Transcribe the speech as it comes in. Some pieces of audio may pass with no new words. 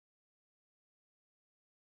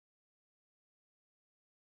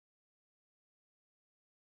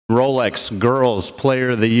Rolex Girls Player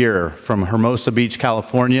of the Year from Hermosa Beach,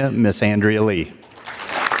 California, Miss Andrea Lee.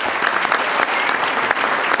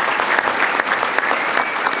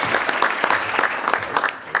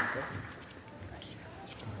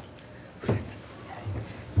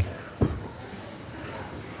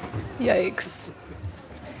 Yikes.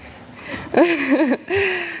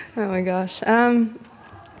 Oh my gosh. I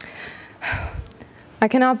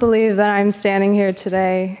cannot believe that I'm standing here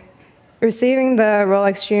today. Receiving the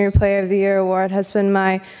Rolex Junior Player of the Year award has been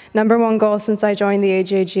my #1 goal since I joined the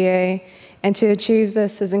AJGA, and to achieve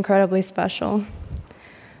this is incredibly special.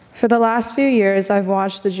 For the last few years, I've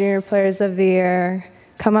watched the Junior Players of the Year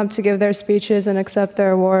come up to give their speeches and accept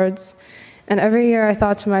their awards, and every year I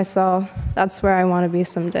thought to myself, that's where I want to be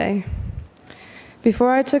someday.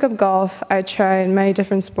 Before I took up golf, I tried many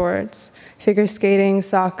different sports: figure skating,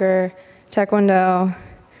 soccer, taekwondo,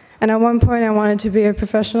 and at one point I wanted to be a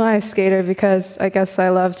professional ice skater because I guess I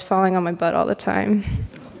loved falling on my butt all the time.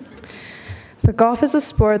 But golf is a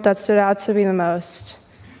sport that stood out to me the most,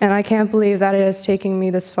 and I can't believe that it has taken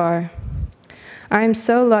me this far. I am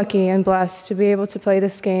so lucky and blessed to be able to play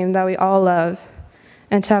this game that we all love,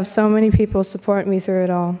 and to have so many people support me through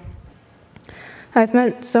it all. I've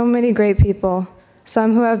met so many great people,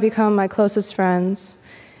 some who have become my closest friends,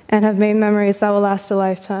 and have made memories that will last a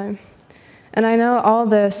lifetime. And I know all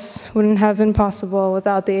this wouldn't have been possible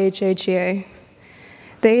without the AJGA.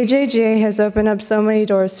 The AJGA has opened up so many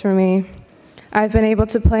doors for me. I've been able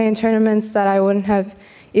to play in tournaments that I wouldn't have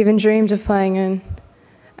even dreamed of playing in.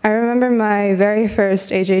 I remember my very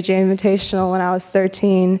first AJGA Invitational when I was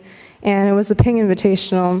 13, and it was a ping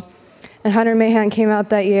invitational. And Hunter Mahan came out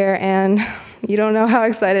that year, and you don't know how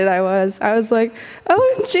excited I was. I was like,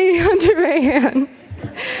 OMG, Hunter Mahan.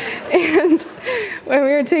 And when we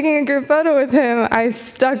were taking a group photo with him, I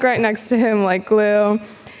stuck right next to him like glue,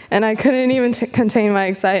 and I couldn't even contain my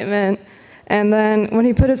excitement. And then when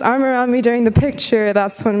he put his arm around me during the picture,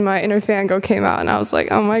 that's when my inner fangirl came out, and I was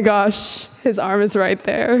like, oh my gosh, his arm is right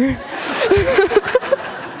there.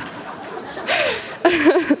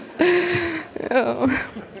 Oh.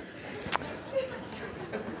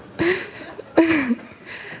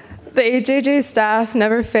 The AJJ staff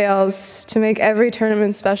never fails to make every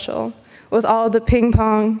tournament special, with all the ping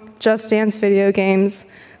pong, Just Dance video games,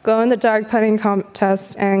 glow-in-the-dark putting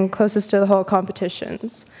contests, and closest to the whole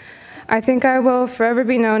competitions. I think I will forever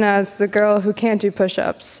be known as the girl who can't do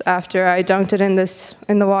push-ups after I dunked it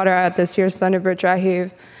in the water at this year's Thunderbird Dry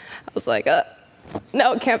Heave. I was like,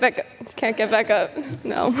 no, can't get back up.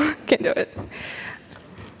 No, can't do it.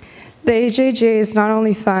 The AJJ is not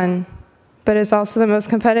only fun, but it's also the most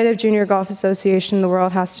competitive junior golf association the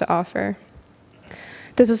world has to offer.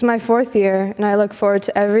 This is my 4th year, and I look forward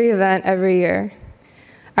to every event every year.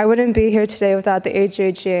 I wouldn't be here today without the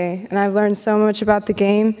AJGA, and I've learned so much about the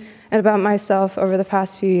game and about myself over the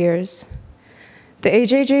past few years. The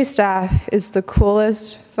AJGA staff is the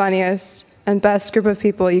coolest, funniest, and best group of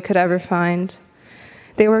people you could ever find.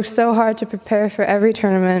 They work so hard to prepare for every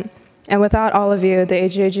tournament, and without all of you, the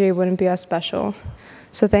AJGA wouldn't be as special.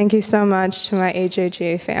 So thank you so much to my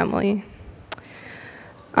AJGA family.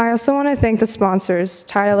 I also want to thank the sponsors,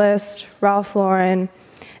 Titleist, Ralph Lauren,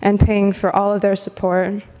 and Ping for all of their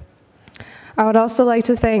support. I would also like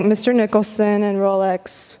to thank Mr. Nicholson and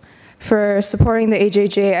Rolex for supporting the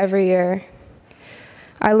AJGA every year.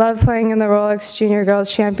 I love playing in the Rolex Junior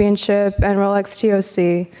Girls Championship and Rolex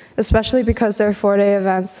TOC, especially because they're 4-day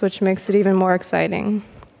events, which makes it even more exciting.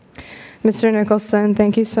 Mr. Nicholson,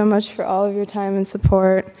 thank you so much for all of your time and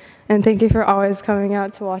support, and thank you for always coming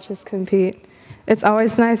out to watch us compete. It's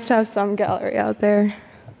always nice to have some gallery out there.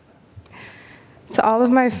 To all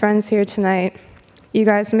of my friends here tonight, you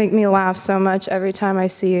guys make me laugh so much every time I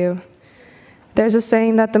see you. There's a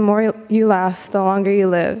saying that the more you laugh, the longer you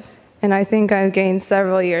live, and I think I've gained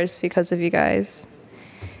several years because of you guys.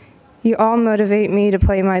 You all motivate me to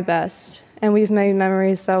play my best, and we've made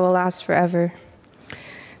memories that will last forever.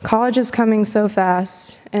 College is coming so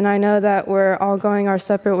fast, and I know that we're all going our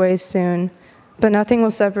separate ways soon, but nothing will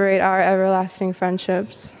separate our everlasting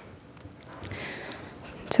friendships.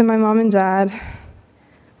 To my mom and dad,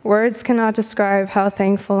 words cannot describe how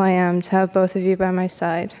thankful I am to have both of you by my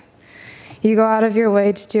side. You go out of your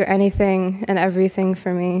way to do anything and everything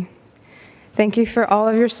for me. Thank you for all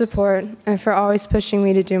of your support and for always pushing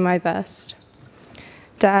me to do my best.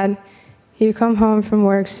 Dad, you come home from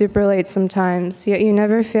work super late sometimes, yet you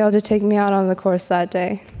never fail to take me out on the course that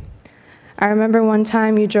day. I remember one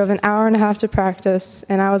time you drove an hour and a half to practice,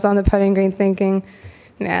 and I was on the putting green thinking,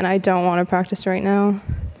 man, I don't want to practice right now.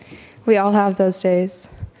 We all have those days.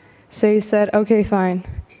 So you said, okay, fine.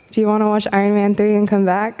 Do you want to watch Iron Man 3 and come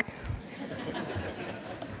back?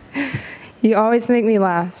 You always make me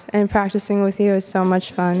laugh, and practicing with you is so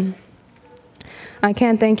much fun. I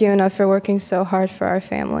can't thank you enough for working so hard for our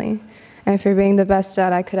family and for being the best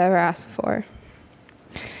dad I could ever ask for.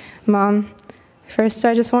 Mom, first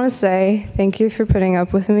I just want to say thank you for putting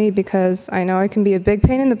up with me because I know I can be a big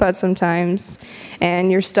pain in the butt sometimes,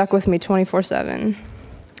 and you're stuck with me 24/7.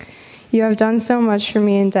 You have done so much for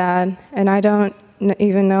me and Dad, and I don't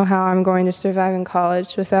even know how I'm going to survive in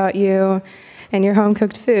college without you and your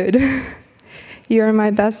home-cooked food. You are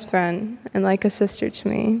my best friend and like a sister to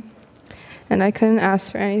me, and I couldn't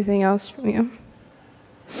ask for anything else from you.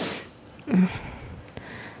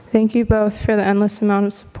 Thank you both for the endless amount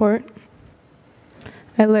of support.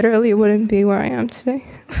 I literally wouldn't be where I am today,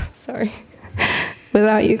 sorry,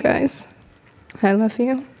 without you guys. I love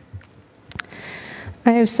you.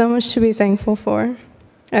 I have so much to be thankful for.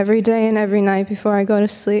 Every day and every night before I go to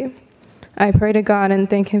sleep, I pray to God and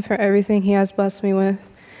thank Him for everything He has blessed me with,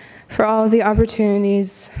 for all of the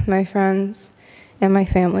opportunities, my friends, and my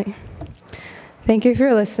family. Thank you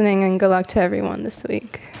for listening, and good luck to everyone this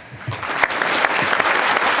week. Good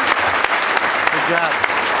job.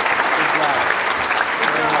 Good job.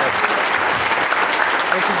 Very nice.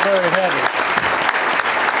 This is very heavy.